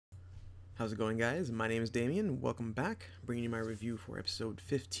How's it going, guys? My name is Damien. Welcome back. Bringing you my review for episode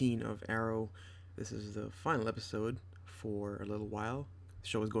 15 of Arrow. This is the final episode for a little while. The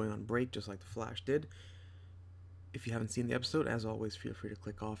show is going on break, just like The Flash did. If you haven't seen the episode, as always, feel free to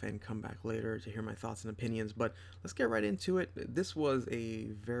click off and come back later to hear my thoughts and opinions. But let's get right into it. This was a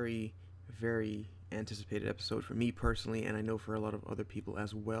very, very anticipated episode for me personally, and I know for a lot of other people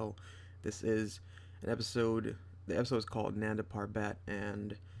as well. This is an episode. The episode is called Nanda Parbat,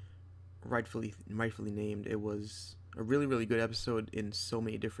 and rightfully named. It was a really good episode in so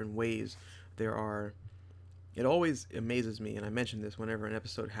many different ways. It always amazes me, and I mention this whenever an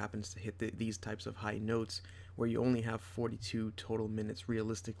episode happens to hit these types of high notes, where you only have 42 total minutes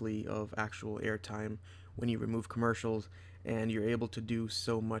realistically of actual airtime when you remove commercials, and you're able to do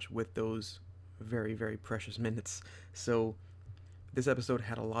so much with those very precious minutes. So this episode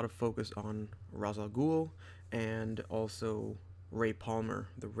had a lot of focus on Ra's al Ghul and also Ray Palmer.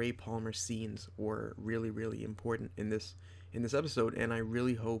 The Ray Palmer scenes were really important in this episode, and I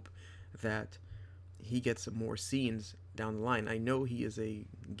really hope that he gets some more scenes down the line. I know he is a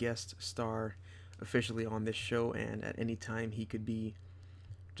guest star officially on this show, and at any time he could be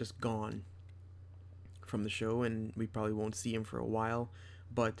just gone from the show and we probably won't see him for a while,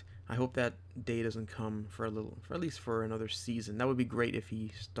 but I hope that day doesn't come for at least for another season. That would be great if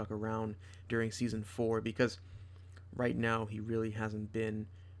he stuck around during season 4, because right now he really hasn't been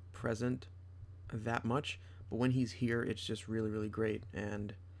present that much, but when he's here it's just really great,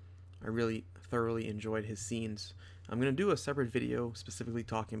 and I really thoroughly enjoyed his scenes. I'm going to do a separate video specifically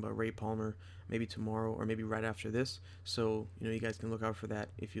talking about Ray Palmer, maybe tomorrow or maybe right after this, so you guys can look out for that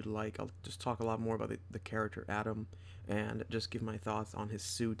if you'd like. I'll just talk a lot more about the character Adam and just give my thoughts on his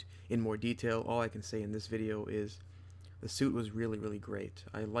suit in more detail. All I can say in this video is the suit was really great.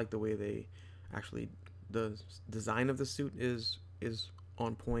 I like the way the design of the suit is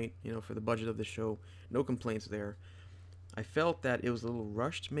on point, for the budget of the show. No complaints there. I felt that it was a little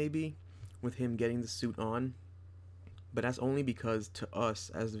rushed maybe with him getting the suit on, but that's only because to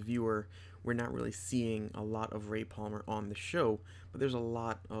us as the viewer, we're not really seeing a lot of Ray Palmer on the show, but there's a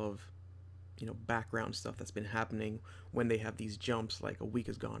lot of background stuff that's been happening when they have these jumps, like a week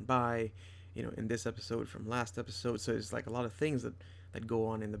has gone by, in this episode from last episode. So it's like a lot of things that go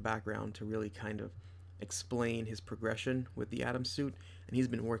on in the background to really kind of explain his progression with the Atom suit, and he's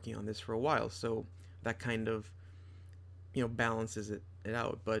been working on this for a while, so that kind of balances it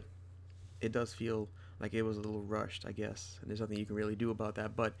out. But it does feel like it was a little rushed, I guess, and there's nothing you can really do about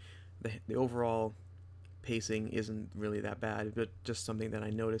that. But the overall pacing isn't really that bad, but just something that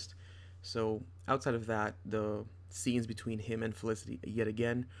I noticed. So outside of that, the scenes between him and Felicity yet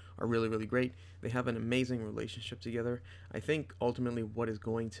again are really great. They have an amazing relationship together. I think ultimately what is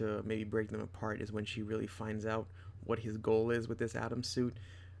going to maybe break them apart is when she really finds out what his goal is with this Atom suit,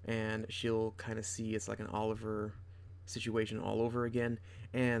 and she'll kind of see it's like an Oliver situation all over again,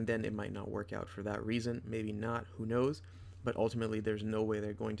 and then it might not work out for that reason. Maybe not, who knows, but ultimately there's no way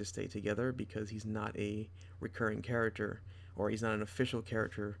they're going to stay together because he's not a recurring character, or he's not an official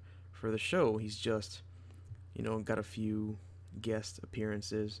character for the show. He's just got a few guest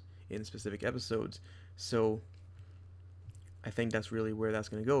appearances in specific episodes. So I think that's really where that's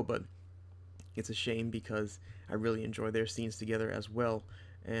going to go, but it's a shame because I really enjoy their scenes together as well,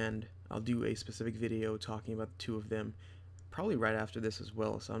 and I'll do a specific video talking about the two of them probably right after this as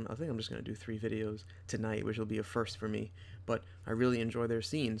well. So I think I'm just going to do 3 videos tonight, which will be a first for me, but I really enjoy their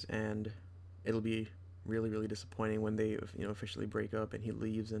scenes, and it'll be really disappointing when they officially break up and he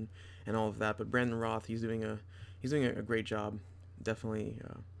leaves and all of that. But Brandon Roth, he's doing a great job. Definitely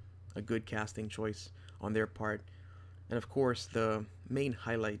a good casting choice on their part. And of course, the main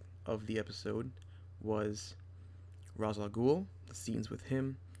highlight of the episode was Ra's al Ghul, the scenes with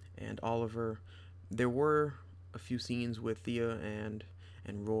him and Oliver. There were a few scenes with Thea and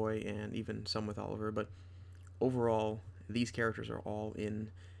Roy, and even some with Oliver, but overall these characters are all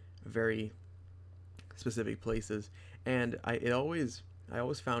in very specific places, and I always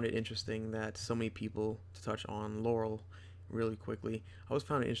found it interesting that so many people, to touch on Laurel really quickly, I always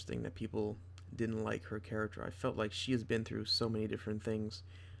found it interesting that people didn't like her character. I felt like she has been through so many different things,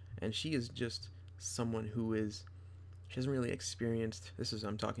 and she is just someone she hasn't really experienced,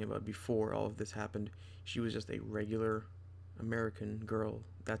 I'm talking about before all of this happened, she was just a regular American girl,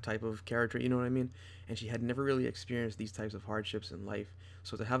 that type of character, you know what I mean? And she had never really experienced these types of hardships in life,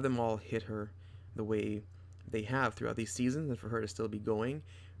 so to have them all hit her the way they have throughout these seasons, and for her to still be going,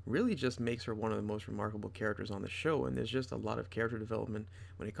 really just makes her one of the most remarkable characters on the show. And there's just a lot of character development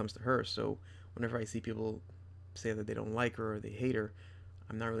when it comes to her. So whenever I see people say that they don't like her or they hate her,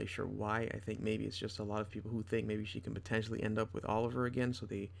 I'm not really sure why. I think maybe it's just a lot of people who think maybe she can potentially end up with Oliver again, so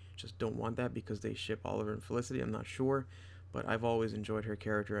they just don't want that because they ship Oliver and Felicity. I'm not sure, but I've always enjoyed her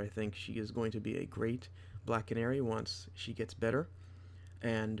character. I think she is going to be a great Black Canary once she gets better,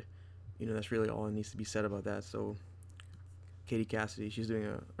 and that's really all that needs to be said about that. So Katie Cassidy, she's doing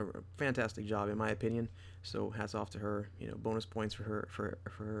a fantastic job in my opinion. So hats off to her. Bonus points for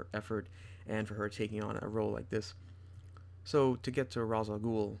her effort and for her taking on a role like this. So to get to Ra's al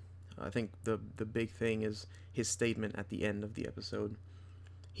Ghul, I think the big thing is his statement at the end of the episode.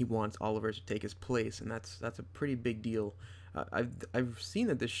 He wants Oliver to take his place, and that's a pretty big deal. I've seen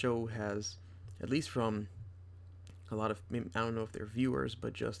that this show has, at least from a lot of, I don't know if they're viewers,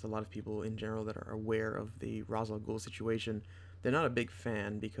 but just a lot of people in general that are aware of the Ra's al Ghul situation, they're not a big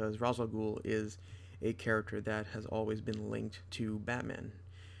fan because Ra's al Ghul is a character that has always been linked to Batman,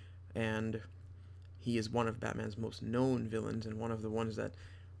 and he is one of Batman's most known villains and one of the ones that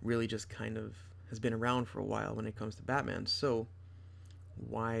really just kind of has been around for a while when it comes to Batman. So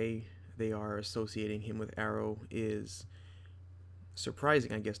why they are associating him with Arrow is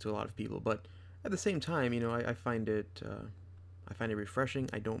surprising, I guess, to a lot of people. But at the same time, I find it refreshing.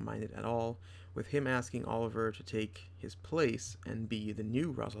 I don't mind it at all. With him asking Oliver to take his place and be the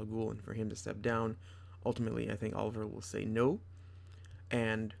new Ra's al Ghul, and for him to step down, ultimately, I think Oliver will say no.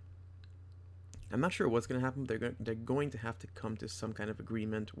 And I'm not sure what's going to happen. They're going to have to come to some kind of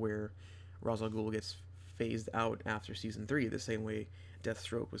agreement where Ra's al Ghul gets phased out after season 3, the same way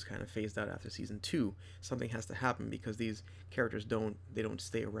Deathstroke was kind of phased out after season 2. Something has to happen because these characters don't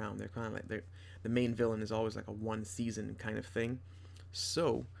stay around. They're kind of like the main villain is always like a one season kind of thing.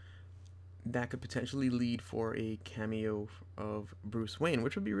 So that could potentially lead for a cameo of Bruce Wayne,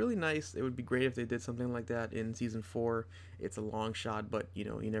 which would be really nice. It would be great if they did something like that in season 4. It's a long shot, but you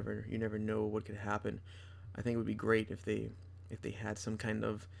never know what could happen. I think it would be great if they had some kind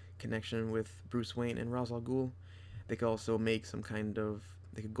of connection with Bruce Wayne and Ra's al Ghul. They could also make some kind of,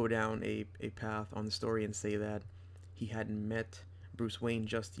 they could go down a path on the story and say that he hadn't met Bruce Wayne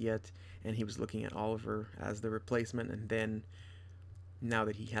just yet, and he was looking at Oliver as the replacement, and then now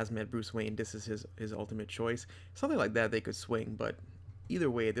that he has met Bruce Wayne, this is his ultimate choice. Something like that they could swing, but either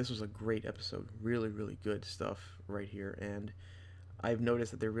way, this was a great episode. Really, really good stuff right here, and I've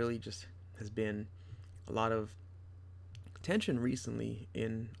noticed that there really just has been a lot of tension recently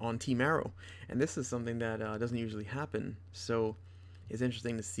on Team Arrow, and this is something that doesn't usually happen, so it's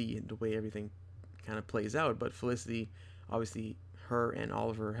interesting to see the way everything kind of plays out. But Felicity, obviously, her and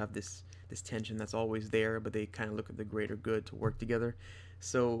Oliver have this tension that's always there, but they kind of look at the greater good to work together.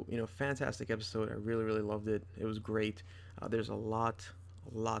 So fantastic episode. I really, really loved it. It was great. There's a lot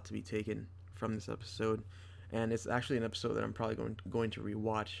to be taken from this episode, and it's actually an episode that I'm probably going to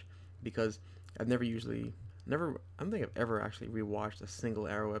rewatch because I don't think I've ever actually rewatched a single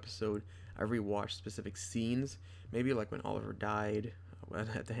Arrow episode. I've rewatched specific scenes, maybe like when Oliver died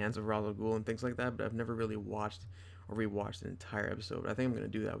at the hands of Ra's al Ghul and things like that, but I've never really watched or rewatched an entire episode. I think I'm going to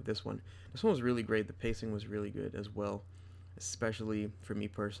do that with this one. This one was really great. The pacing was really good as well, especially for me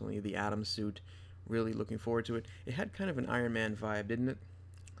personally. The Atom suit, really looking forward to it. It had kind of an Iron Man vibe, didn't it?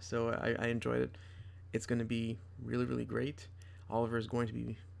 So I enjoyed it. It's going to be really, really great. Oliver is going to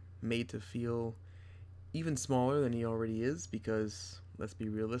be made to feel even smaller than he already is because, let's be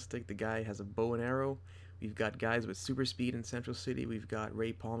realistic, the guy has a bow and arrow. We've got guys with super speed in Central City. We've got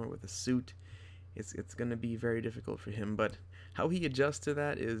Ray Palmer with a suit. It's going to be very difficult for him, but how he adjusts to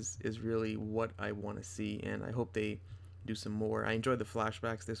that is really what I want to see, and I hope they do some more. I enjoyed the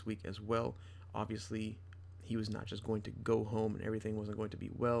flashbacks this week as well. Obviously, he was not just going to go home and everything wasn't going to be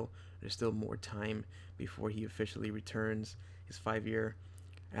well. There's still more time before he officially returns. His 5-year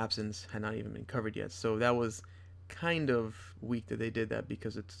absence had not even been covered yet, so that was kind of weak that they did that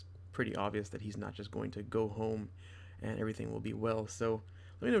because it's pretty obvious that he's not just going to go home and everything will be well. So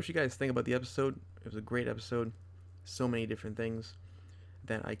let me know what you guys think about the episode. It was a great episode. So many different things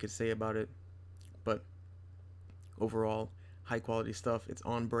that I could say about it, but overall, high quality stuff. It's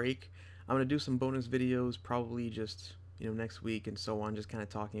on break. I'm going to do some bonus videos probably just next week and so on, just kind of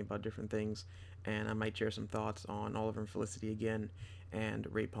talking about different things, and I might share some thoughts on Oliver and Felicity again, and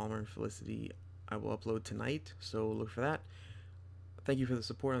Ray Palmer and Felicity I will upload tonight, so look for that. Thank you for the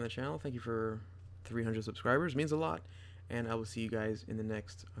support on the channel. Thank you for 300 subscribers. It means a lot, and I will see you guys in the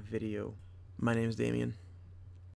next video. My name is Damien.